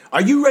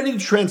Are you ready to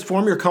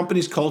transform your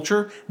company's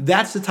culture?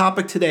 That's the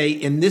topic today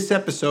in this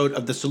episode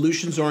of the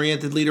Solutions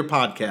Oriented Leader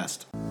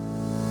podcast.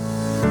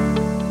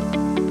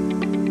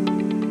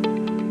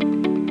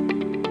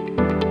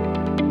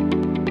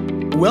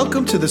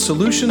 Welcome to the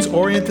Solutions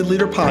Oriented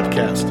Leader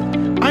podcast.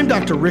 I'm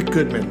Dr. Rick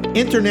Goodman,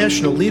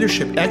 international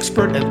leadership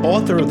expert and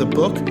author of the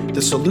book,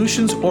 The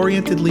Solutions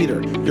Oriented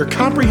Leader, your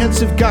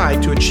comprehensive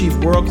guide to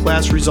achieve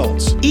world-class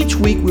results. Each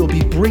week, we'll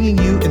be bringing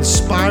you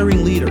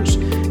inspiring leaders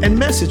and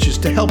messages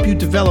to help you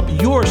develop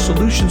your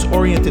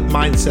solutions-oriented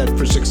mindset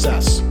for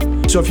success.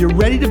 So if you're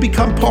ready to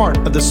become part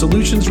of the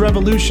solutions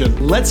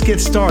revolution, let's get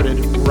started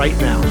right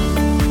now.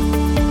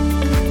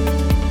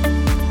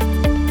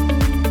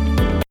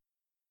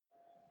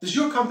 Does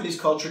your company's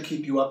culture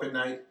keep you up at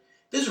night?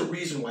 There's a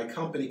reason why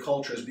company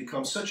culture has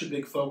become such a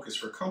big focus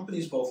for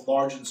companies both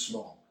large and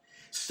small.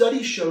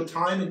 Studies show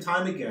time and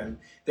time again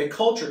that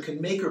culture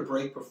can make or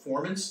break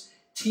performance,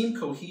 team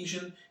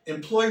cohesion,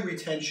 employee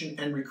retention,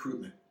 and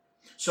recruitment.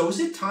 So is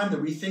it time to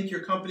rethink your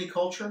company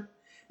culture?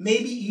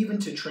 Maybe even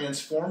to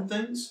transform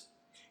things?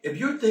 If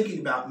you're thinking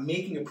about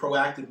making a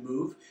proactive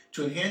move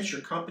to enhance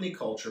your company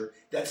culture,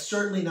 that's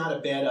certainly not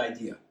a bad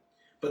idea.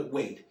 But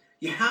wait,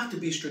 you have to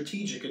be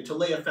strategic and to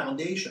lay a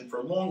foundation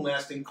for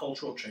long-lasting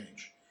cultural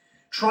change.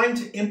 Trying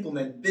to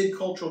implement big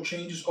cultural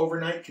changes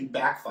overnight can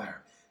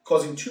backfire,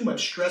 causing too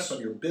much stress on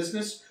your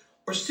business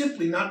or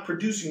simply not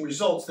producing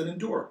results that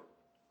endure.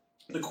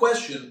 The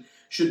question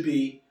should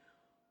be,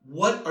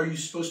 what are you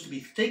supposed to be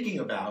thinking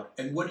about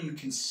and what are you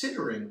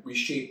considering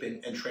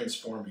reshaping and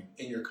transforming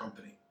in your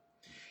company?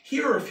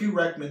 Here are a few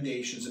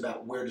recommendations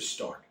about where to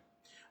start.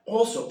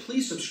 Also,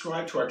 please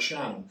subscribe to our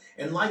channel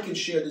and like and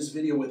share this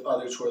video with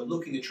others who are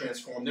looking to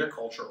transform their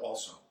culture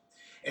also.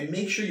 And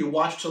make sure you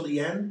watch till the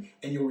end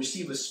and you'll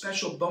receive a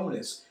special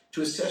bonus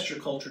to assess your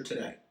culture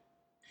today.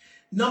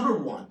 Number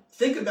one,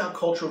 think about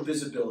cultural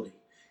visibility.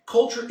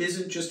 Culture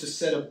isn't just a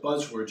set of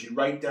buzzwords you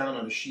write down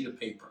on a sheet of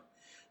paper.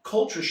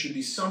 Culture should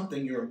be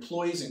something your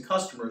employees and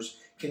customers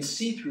can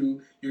see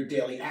through your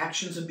daily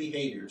actions and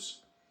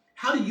behaviors.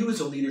 How do you as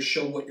a leader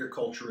show what your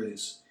culture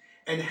is?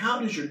 And how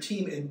does your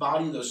team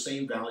embody those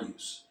same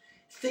values?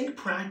 Think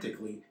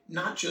practically,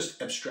 not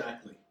just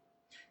abstractly.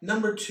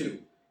 Number two,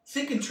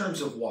 think in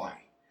terms of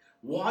why.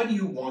 Why do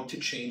you want to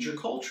change your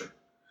culture?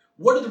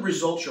 What are the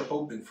results you're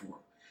hoping for?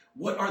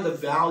 What are the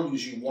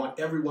values you want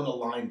everyone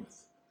aligned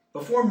with?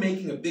 Before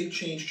making a big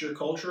change to your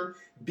culture,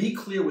 be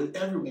clear with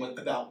everyone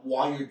about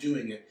why you're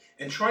doing it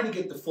and try to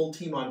get the full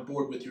team on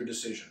board with your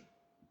decision.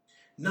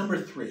 Number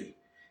three,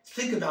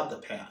 think about the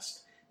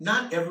past.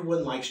 Not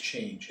everyone likes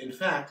change. In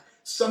fact,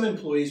 some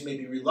employees may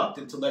be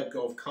reluctant to let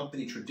go of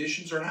company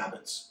traditions or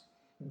habits.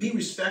 Be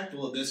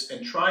respectful of this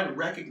and try to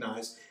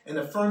recognize and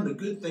affirm the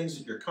good things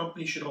that your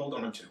company should hold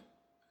on to.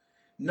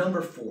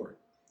 Number four,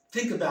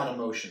 think about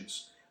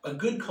emotions. A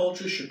good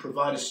culture should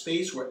provide a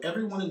space where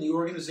everyone in the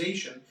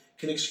organization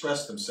can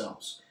express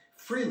themselves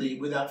freely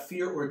without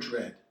fear or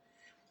dread.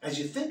 As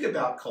you think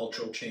about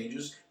cultural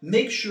changes,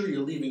 make sure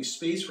you're leaving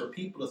space for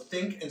people to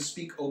think and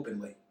speak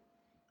openly.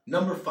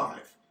 Number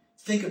five,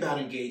 think about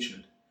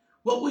engagement.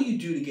 What will you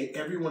do to get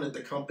everyone at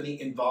the company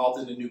involved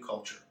in the new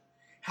culture?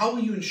 How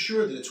will you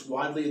ensure that it's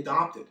widely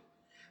adopted?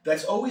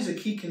 That's always a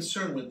key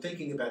concern when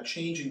thinking about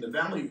changing the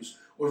values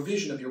or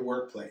vision of your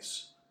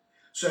workplace.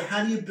 So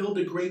how do you build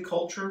a great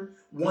culture,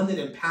 one that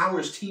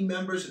empowers team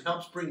members and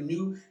helps bring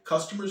new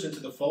customers into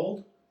the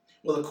fold?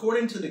 Well,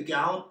 according to the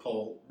Gallup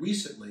poll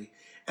recently,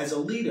 as a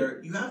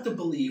leader, you have to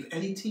believe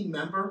any team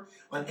member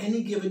on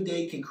any given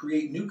day can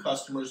create new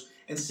customers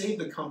and save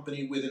the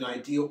company with an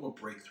idea or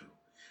breakthrough.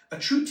 A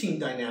true team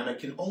dynamic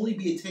can only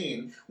be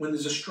attained when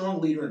there's a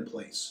strong leader in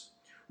place.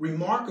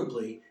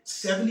 Remarkably,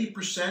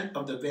 70%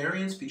 of the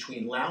variance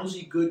between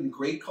lousy, good, and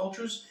great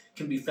cultures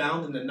can be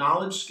found in the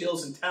knowledge,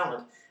 skills, and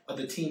talent of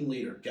the team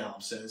leader,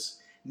 Gallup says.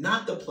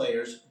 Not the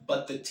players,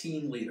 but the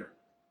team leader.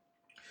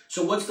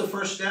 So what's the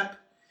first step?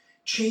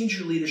 Change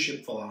your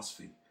leadership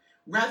philosophy.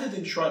 Rather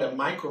than try to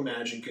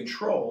micromanage and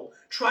control,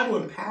 try to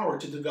empower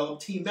to develop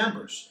team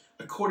members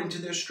according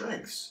to their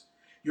strengths.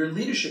 Your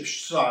leadership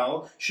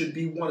style should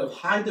be one of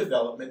high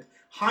development,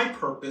 high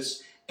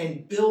purpose,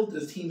 and build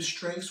the team's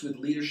strengths with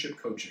leadership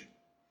coaching.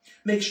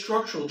 Make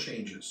structural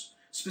changes.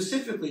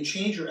 Specifically,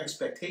 change your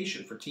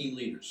expectation for team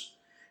leaders.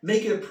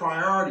 Make it a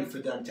priority for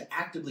them to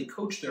actively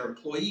coach their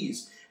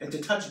employees and to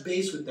touch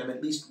base with them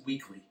at least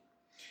weekly.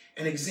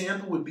 An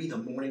example would be the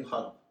morning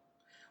huddle.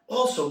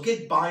 Also,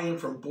 get buy-in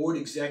from board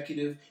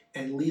executive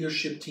and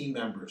leadership team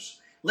members.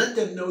 Let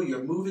them know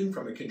you're moving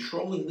from a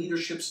controlling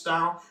leadership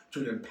style to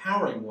an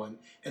empowering one,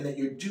 and that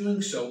you're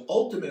doing so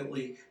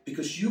ultimately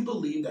because you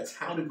believe that's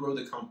how to grow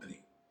the company.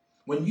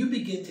 When you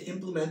begin to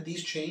implement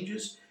these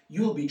changes,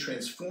 you will be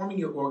transforming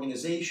your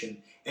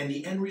organization, and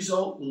the end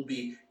result will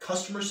be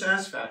customer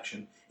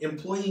satisfaction,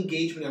 employee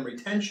engagement and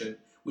retention,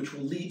 which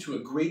will lead to a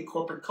great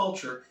corporate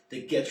culture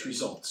that gets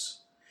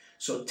results.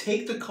 So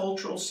take the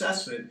cultural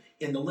assessment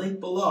in the link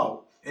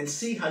below and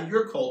see how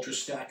your culture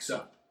stacks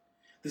up.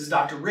 This is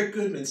Dr. Rick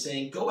Goodman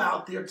saying, go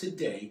out there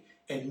today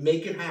and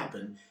make it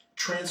happen,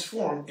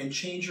 transform and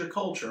change your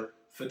culture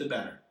for the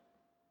better.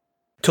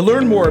 To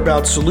learn more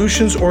about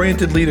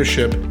solutions-oriented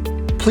leadership,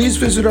 please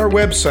visit our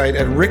website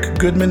at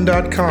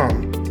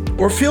rickgoodman.com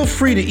or feel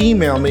free to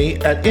email me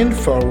at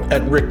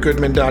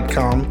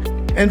info@rickgoodman.com,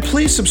 and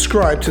please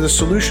subscribe to the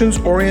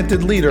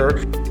Solutions-Oriented Leader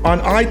on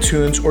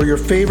iTunes or your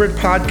favorite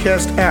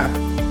podcast app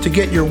to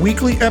get your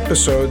weekly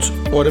episodes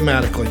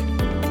automatically.